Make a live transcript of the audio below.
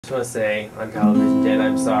Just want to say on television, Jen,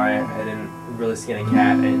 I'm sorry. I didn't really skin a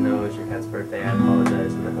cat. I didn't know it was your cat's birthday. I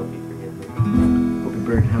apologize, and I hope you forgive me. Hope you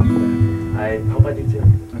burn hell for that. I hope I do too.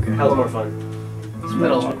 Okay. Hell's more fun. It's a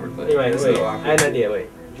little awkward, but Anyway, it's wait. a little awkward. I had an idea. Wait.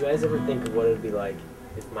 Did you guys ever think of what it would be like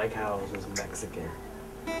if Mike Howells was Mexican?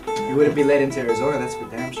 You wouldn't be let into Arizona, that's for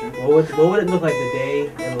damn sure. What would it look like the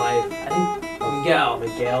day in life? I think Miguel.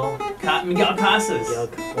 Miguel Casas.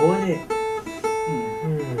 What would it?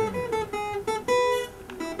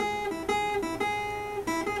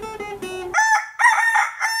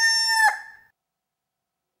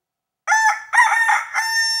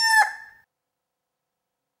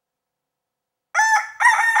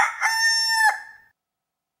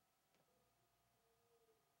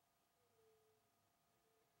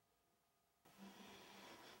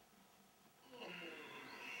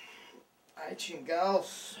 Ay,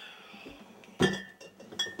 chingados.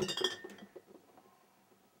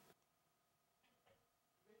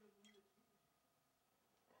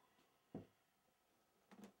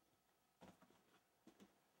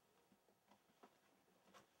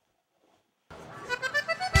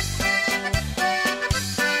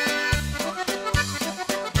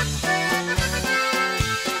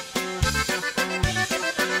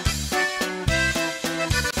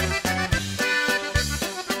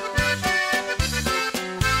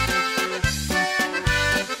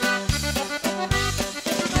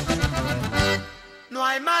 No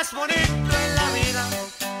hay más bonito en la vida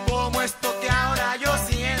como esto que ahora yo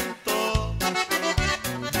siento.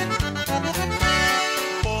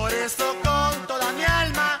 Por eso con toda mi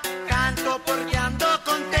alma canto porque ando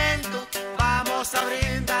contento. Vamos a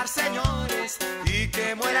brindar, señores, y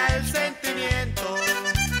que muera el sentimiento.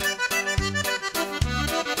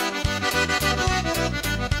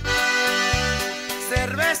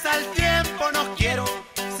 Cerveza al tiempo no quiero,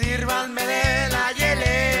 sírvanme de la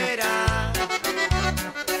hielera.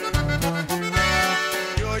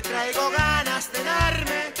 Y hoy traigo ganas de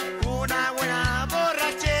darme una buena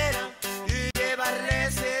borrachera y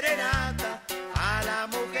llevarle serenata a la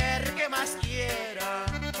mujer que más quiera.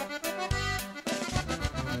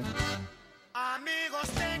 Amigos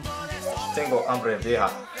tengo de sobra. Tengo hambre vieja.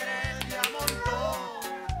 Mujeres de a montón.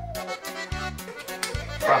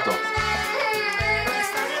 Rato. Pero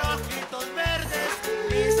esta de ojitos verdes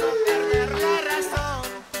me hizo perder la razón,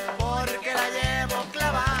 porque la llevo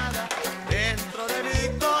clavada dentro de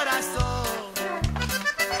mi corazón.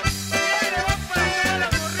 ¡Ay, le va a pasar a la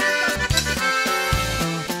morrita!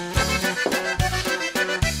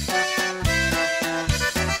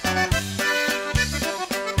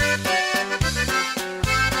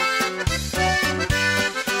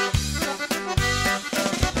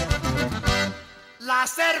 La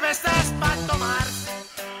cerveza es pa' tomarse,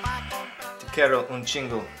 pa' comprar. Quiero un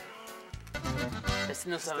chingo. Este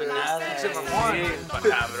no sabe nada. Pinche mamón. Sí,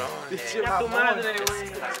 cabrón. Pinche Ya tu mamón. madre,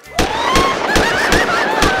 güey.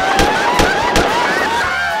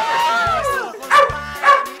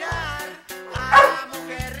 Para mirar a la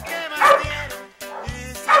mujer que más quiero, y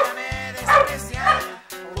si ya me despreciara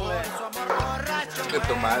por su amor borracho. Que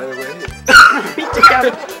tu madre, güey.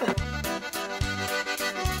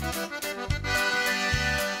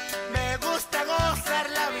 Me gusta gozar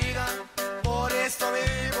la vida, por eso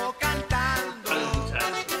vivo cantando.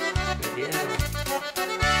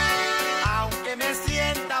 Aunque me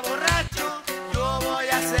sienta borracho, yo voy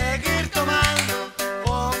a seguir tomando.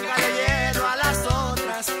 Póngale hielo a las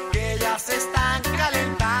otras que ya se están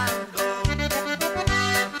calentando.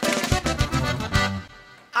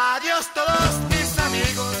 Adiós todos mis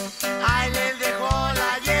amigos, ahí les dejo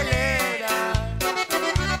la hielera.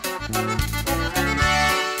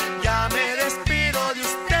 Ya me despido de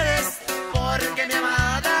ustedes porque mi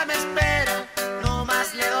amada me espera. No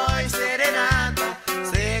más le doy serenata,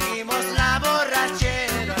 seguimos la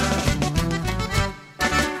borrachera.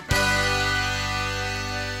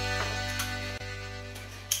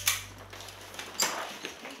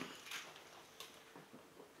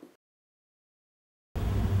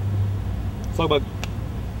 Slugbug.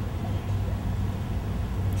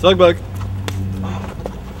 Slugbug.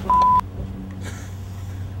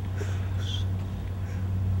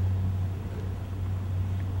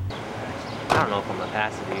 I don't know if I'm gonna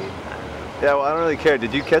pass it, dude. I don't know. Yeah, well, I don't really care.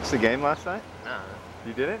 Did you catch the game last night? Nah,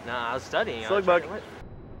 You didn't? nah, I was studying. Slug bug.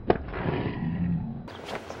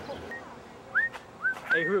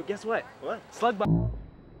 Hey, Root, guess what? What? Slug bug.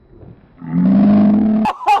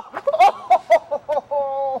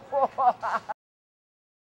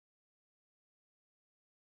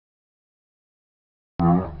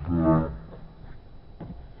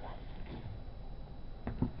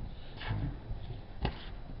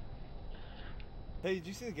 Hey, did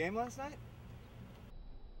you see the game last night?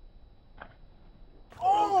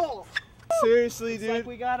 Seriously, It's dude? like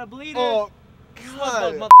we got a bleeder. Oh,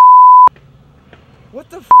 Slug, God. What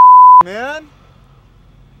the man?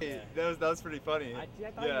 Yeah. That was pretty funny. I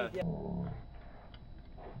thought Yeah.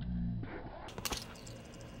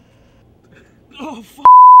 Oh, f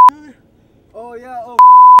dude. Oh, yeah,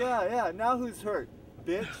 yeah. Now who's hurt,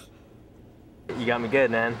 bitch? You got me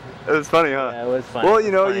good, man. It was funny, huh? Yeah, it was funny. Well,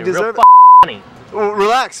 you know, Funny. you deserve Real it. funny. Well,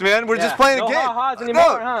 relax, man. We're just playing a No game. ha-has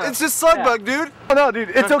anymore, no, huh? it's just Slug Yeah. Bug, dude. Oh, no, dude,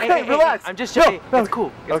 it's okay. Hey, relax. I'm just joking. No. It's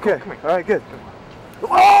cool. It's okay. cool. Come here. All right, good.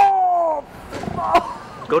 Oh!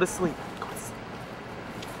 Go to sleep. Go to sleep.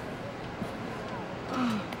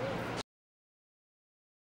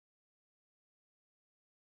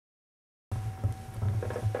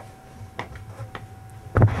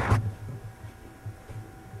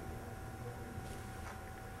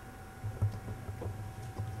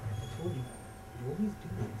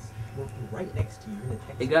 Right next to you.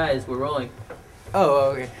 Hey guys, we're rolling.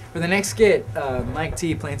 Oh, okay. For the next skit, Mike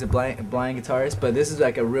T plays a blind guitarist, but this is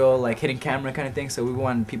like a real like hidden camera kind of thing. So we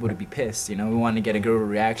want people to be pissed, you know. We want to get a good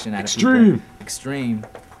reaction out of people. Extreme.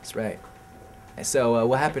 That's right. So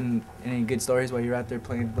what happened? Any good stories while you're out there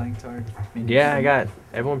playing blind guitar? Yeah,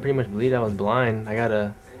 everyone pretty much believed I was blind. I got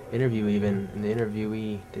a interview even, and the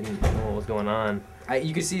interviewee didn't know what was going on.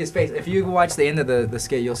 You could see his face. If you watch the end of the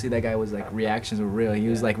skit, you'll see that guy was like reactions were real. He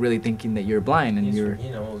was like really thinking that you're blind and you're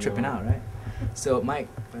tripping out, right? So Mike,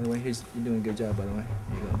 by the way, you're doing a good job, by the way.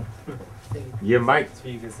 Yeah, Mike. It's for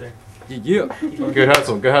you, good sir. Yeah. Good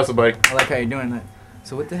hustle, buddy. I like how you're doing that.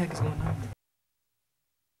 So what the heck is going on?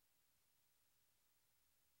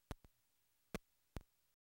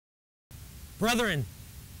 Brethren.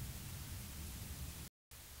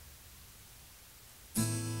 Hey,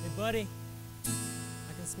 buddy.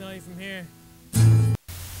 I can smell you from here. You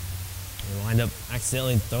wind up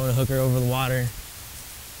accidentally throwing a hooker over the water.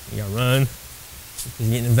 You gotta run because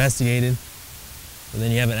you're getting investigated. But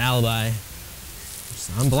then you have an alibi.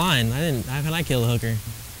 I'm blind. How can I kill a hooker?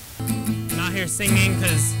 I'm out here singing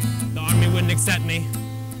because the army wouldn't accept me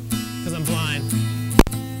because I'm blind.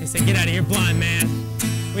 They said, get out of here, blind man.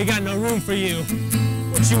 We got no room for you.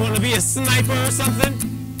 What, you want to be a sniper or something?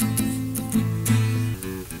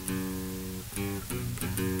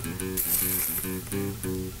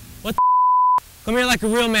 What the Come here like a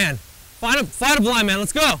real man. Fight a blind man.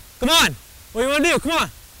 Let's go. Come on. What do you want to do? Come on.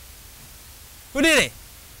 Who did it?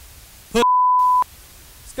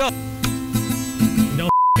 Let's go. Don't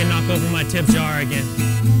knock over my tip jar again.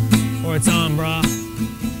 Or it's on, brah.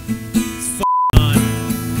 It's on.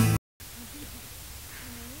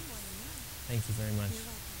 Thank you very much.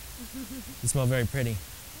 You smell very pretty.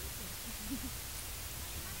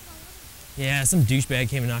 Yeah, some douchebag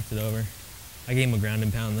came and knocked it over. I gave him a ground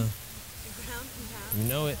and pound though. You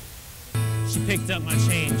know it. She picked up my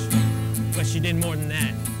change, but she did more than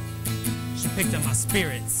that. She picked up my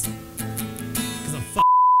spirits. Cause I'm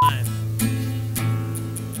blind.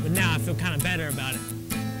 But now I feel kind of better about it.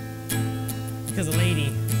 Because a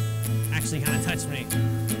lady actually kind of touched me.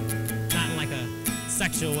 Not in like a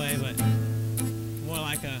sexual way, but more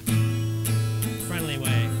like a friendly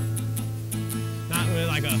way. Not really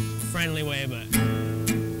like a friendly way, but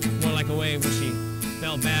more like a way where she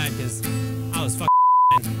felt bad because I was but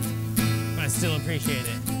I still appreciate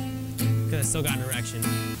it because I still got an erection.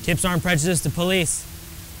 Tips aren't prejudiced to police.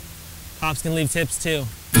 Cops can leave tips too.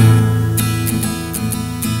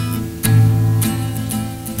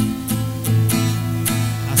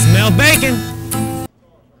 I smell bacon.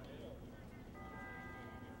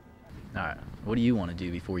 Alright, what do you want to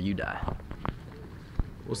do before you die?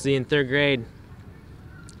 We'll see in 3rd grade.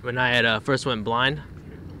 When I had first went blind,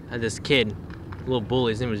 I had this kid, a little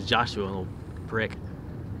bully. His name was Joshua, a little prick.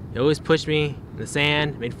 He always pushed me in the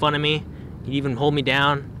sand, made fun of me. He'd even hold me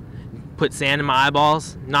down, put sand in my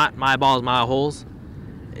eyeballs, not my eyeballs, my holes.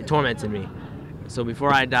 It tormented me. So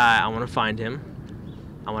before I die, I want to find him.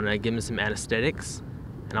 I want to give him some anesthetics,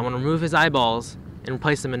 and I want to remove his eyeballs and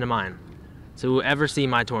replace them into mine. So who will ever see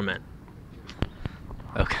my torment.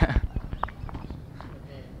 Okay.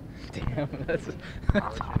 Damn, that's...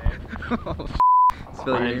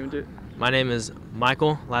 Spell your name into it? My name is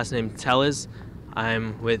Michael, last name Tellez.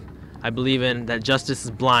 I believe in that justice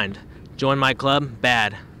is blind. Join my club,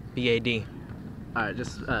 BAD, B-A-D. Alright,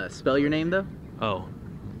 just spell your name though. Oh,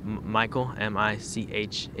 Michael,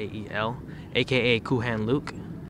 M-I-C-H-A-E-L, a.k.a. Kuhan Luke.